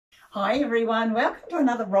Hi everyone, welcome to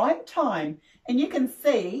another Rhyme Time. And you can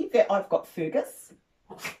see that I've got Fergus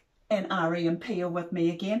and Ari and Pia with me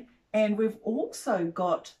again. And we've also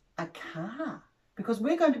got a car because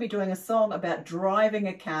we're going to be doing a song about driving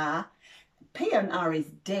a car. Pia and Ari's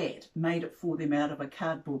dad made it for them out of a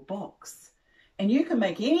cardboard box. And you can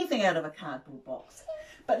make anything out of a cardboard box.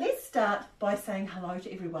 But let's start by saying hello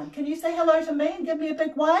to everyone. Can you say hello to me and give me a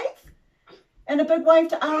big wave? And a big wave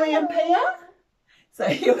to Ari and Pia? So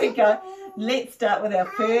here we go. Let's start with our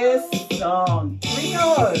first song. Here we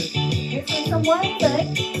go. Let's do some waving.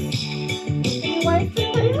 Can you wave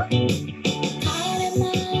to Pia?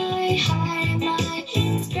 Hi,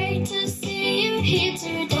 it's great to see you here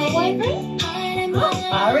today. Oh, waving?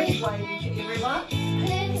 Ari's waving to everyone.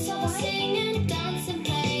 Let's all sing and dance and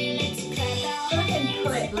play. Let's clap our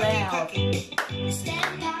And clap loud.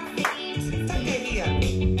 stamp our feet,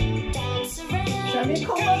 dance Show me around a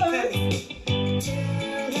cool move. to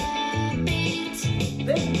the beat.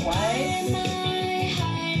 Big wave.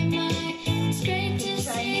 It's great to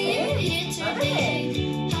see you here today.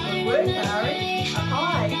 Good work, Ari. A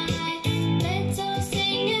high. Let's all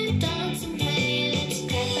sing and dance and play. Let's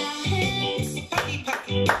clap our hands,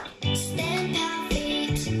 stamp our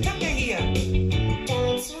feet,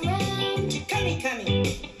 dance around to the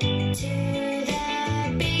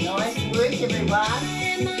beat. Nice work, everyone.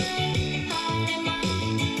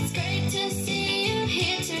 It's great to see you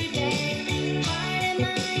here today.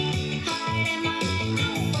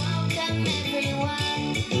 Welcome everyone.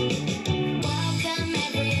 Welcome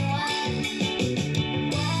everyone.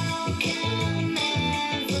 Welcome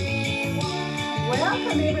everyone.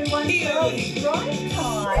 Welcome everyone to Rhyme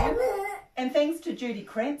Time. And thanks to Judy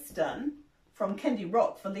Cranston from Kindy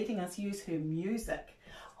Rock for letting us use her music.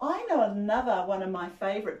 I know another one of my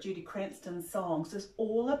favourite Judy Cranston songs is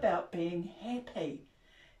all about being happy.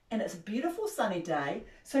 And it's a beautiful sunny day.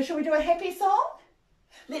 So shall we do a happy song?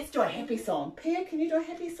 Let's do a happy song. Pia, can you do a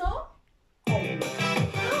happy song? Oh,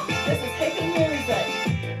 this is happy music.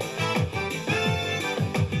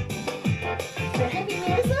 So happy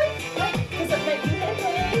music? Does it make you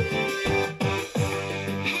happy?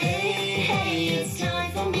 Hey, it's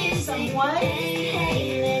time for music. Some wave?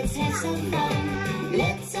 Hey, let's have some fun.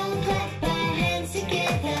 Let's all clap our hands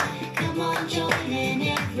together. Come on, join in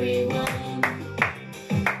everyone.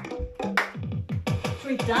 Should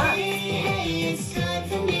we dance? Hey, it's time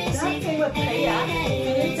for music. Dancing with Pia.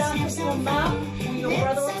 Can you dance with your mum or your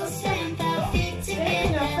brother or Let's all sister? stamp our feet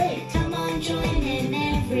Stamping our together. feet. Come on, join in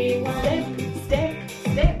everyone. Stamp, stamp,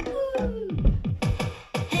 stamp.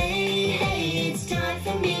 Hey, it's time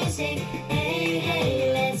for music.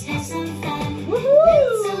 Hey, let's have some fun. Woohoo!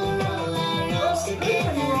 Let's all roll our arms You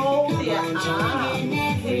together. can roll Come their on, join arms. in Can you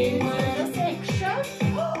do everyone. this action?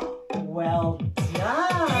 Well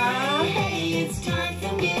done. Hey, it's time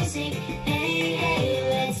for music. Hey,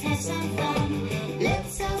 let's have some fun.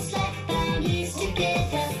 Let's all slap our knees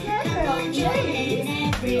together. Slap Come our on, join knees. in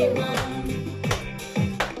everyone.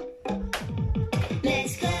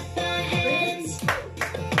 Let's clap our hands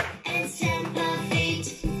and stamp our feet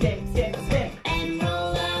Stamp, stamp, stamp. and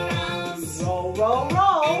roll our arms Roll, roll, and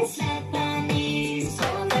roll. slap our knees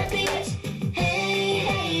on the beat.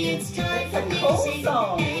 Hey, it's time for It's a cool music.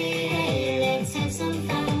 song. Hey, let's have some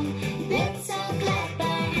fun. Let's all clap our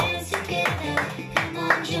hands together. Come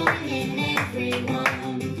on, join in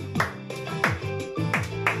everyone.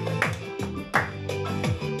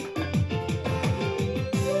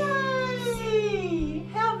 Yay!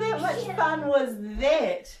 How much fun was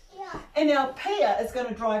that? And now Pia is going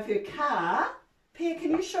to drive her car. Pia,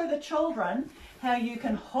 can you show the children how you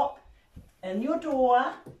can hop in your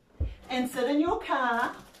door and sit in your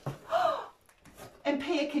car? And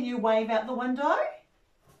Pia, can you wave out the window?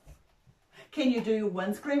 Can you do your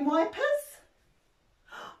windscreen wipers?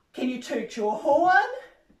 Can you toot your horn?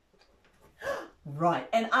 Right,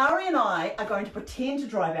 and Ari and I are going to pretend to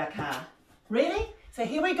drive our car. Ready? So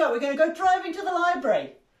here we go. We're going to go driving to the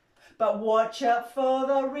library. But watch out for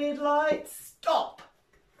the red light. Stop.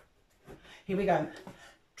 Here we go.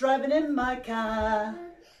 Driving in my car.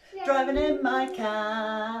 Driving in my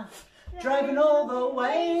car. Driving all the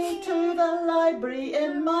way to the library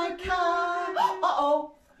in my car.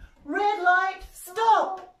 Uh-oh. Red light.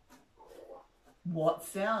 Stop. What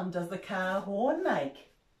sound does the car horn make?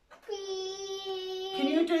 Can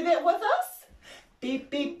you do that with us? Beep,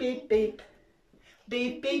 beep, beep, beep.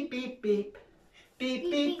 Beep, beep, beep, beep. Beep,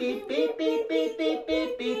 beep, beep, beep, beep, beep, beep,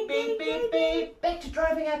 beep, beep, beep, beep, beep. Back to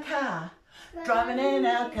driving our car. Driving in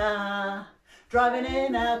our car. Driving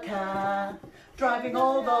in our car. Driving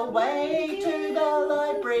all the way to the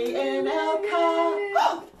library in our car.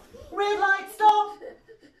 Oh, red light, stop.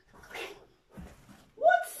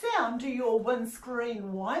 sound do your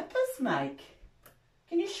windscreen wipers make?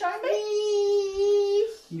 Can you show me?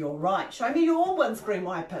 You're right. Show me your windscreen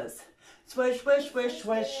wipers. Swish, swish, swish,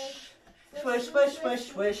 swish. Swish, swish,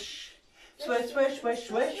 swish, swish. Swish, swish, swish,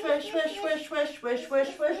 swish, swish, swish, swish, swish, swish,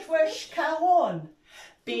 swish, swish, swish. Car horn.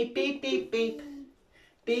 Beep, beep, beep, beep.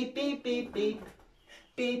 Beep, beep, beep, beep.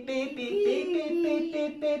 Beep, beep, beep, beep, beep,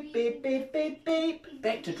 beep, beep, beep, beep, beep, beep, beep.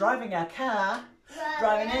 Back to driving our car.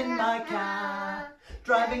 Driving in my car.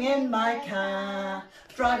 Driving in my car.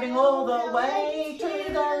 Driving all the way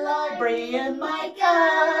to the library in my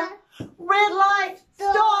car. Red light,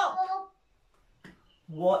 stop!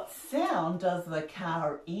 What sound does the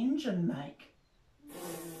car engine make?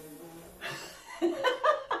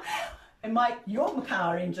 And your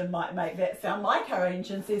car engine might make that sound. My car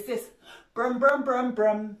engine says this. Brum, brum, brum,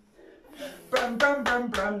 brum. Brum, brum, brum,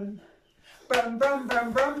 brum. Brum, brum,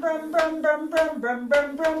 brum, brum, brum, brum, brum, brum, brum,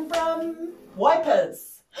 brum, brum, brum.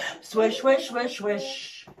 Wipers. Swish, swish, swish,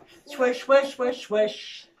 swish. Swish, swish, swish,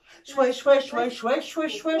 swish. Swish, swish, swish, swish,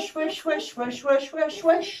 swish, swish, swish, swish, swish, swish, swish,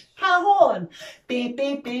 swish. Car horn. Beep,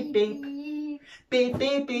 beep, beep, beep. Beep,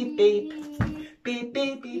 beep, beep, beep. Beep,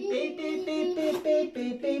 beep, beep, beep, beep, beep, beep, beep,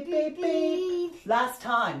 beep, beep, beep, beep. Last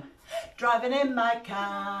time. Driving in my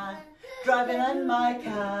car. Driving in my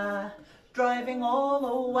car. Driving all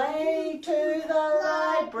the way to the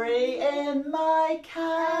library in my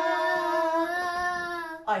car.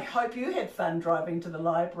 I hope you had fun driving to the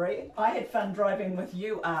library. I had fun driving with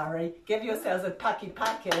you, Ari. Give yourselves a pucky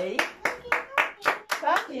pucky.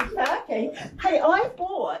 Pucky pucky. Hey, I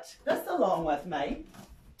bought this along with me.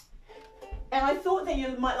 And I thought that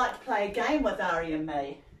you might like to play a game with Ari and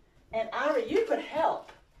me. And Ari, you could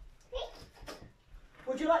help.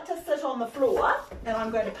 Would you like to sit on the floor? And I'm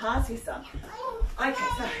going to pass you some. Okay,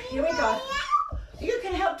 so here we go. You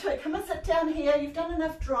can help too. Come and sit down here. You've done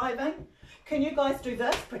enough driving. Can you guys do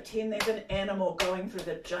this? Pretend there's an animal going through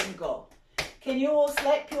the jungle. Can you all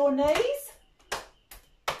slap your knees?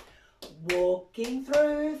 Walking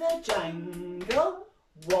through the jungle,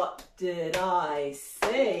 what did I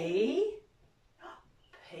see?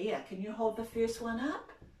 Pia, can you hold the first one up?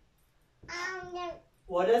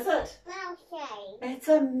 What is it? Mousey. It's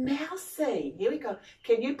a mousey. Here we go.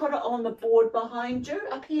 Can you put it on the board behind you,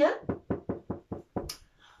 up here?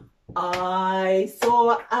 I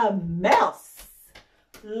saw a mouse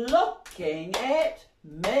looking at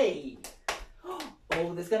me.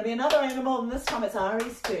 Oh, there's going to be another animal, and this time it's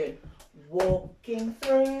Ari's turn. Walking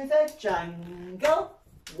through the jungle,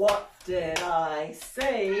 what did I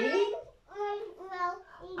see?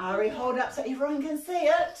 Ari, hold up so everyone can see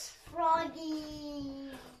it. Froggy.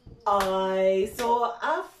 I saw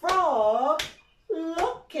a frog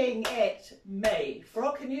looking at me.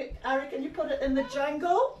 Frog, Ari, can you put it in the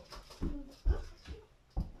jungle?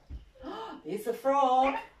 There's a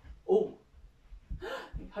frog. Oh,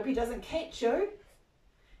 hope he doesn't catch you.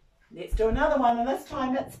 Let's do another one, and this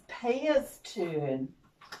time it's Pia's turn.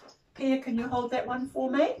 Pia, can you hold that one for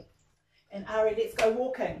me? And Ari, let's go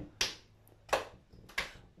walking.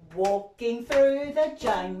 Walking through the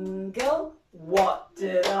jungle, what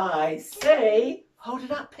did I see? Hold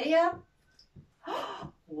it up, Pia.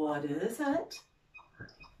 What is it?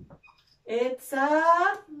 It's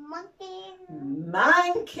a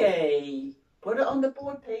monkey. Put it on the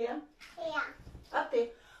board, Pia. Yeah. Up there.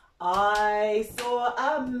 I saw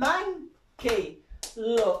a monkey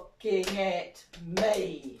looking at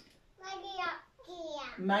me. Monkey up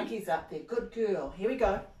here. Monkey's up there. Good girl. Here we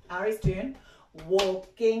go. Ari's turn.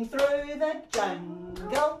 Walking through the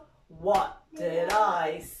jungle, what did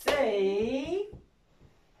I see?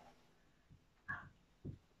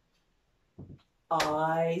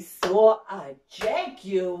 I saw a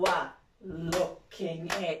jaguar looking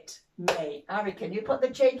at me. Ari, can you put the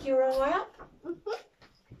jaguar up?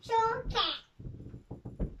 Sure cat.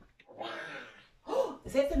 Oh,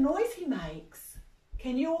 is that the noise he makes?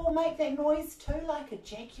 Can you all make that noise too, like a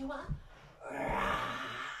jaguar?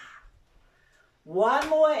 One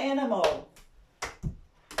more animal.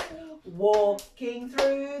 Walking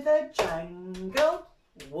through the jungle,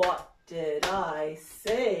 what did I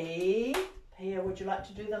see? Pia, would you like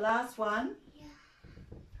to do the last one? Yeah.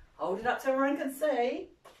 Hold it up so everyone can see.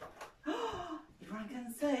 Everyone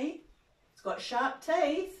can see. It's got sharp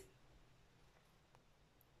teeth.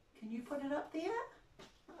 Can you put it up there?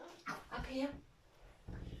 Up here.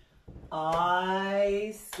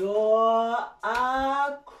 I saw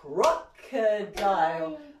a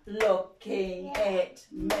crocodile looking at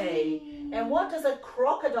me. And what does a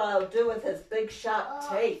crocodile do with his big sharp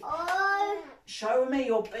teeth? Show me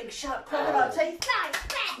your big sharp crocodile teeth.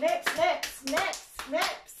 Snap, snap, snap,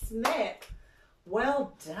 snap, snap.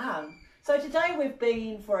 Well done. So today we've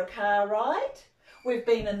been for a car ride, we've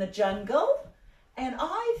been in the jungle, and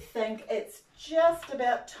I think it's just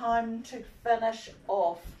about time to finish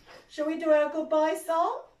off. Shall we do our goodbye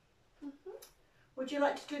song? Would you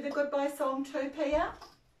like to do the goodbye song too, Pia?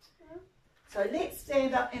 So let's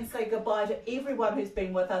stand up and say goodbye to everyone who's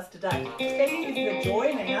been with us today. Thank you for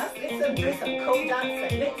joining us. Let's do some cool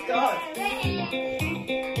dancing. Let's go.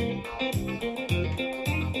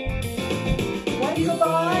 Wave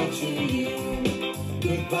goodbye to you.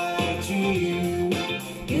 Goodbye to you.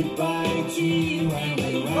 Goodbye to you.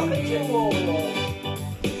 Look at you all.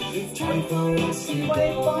 It's time for us to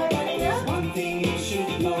go. There's one thing you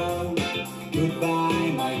should know.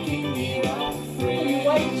 Goodbye, my king, dear old friend.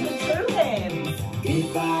 Wave to two hands.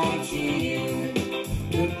 Goodbye to you.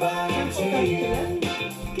 Goodbye to you.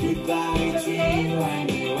 Goodbye to you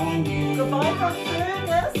and you and you. Goodbye from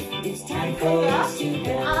Fergus. It's time for us to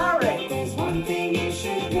go. There's one thing you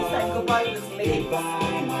should know. Say goodbye to this lady.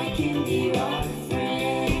 Goodbye, my king, dear old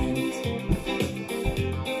friend.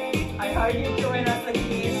 I hope you join us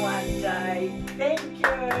again one day. Thank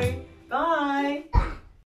you. Bye.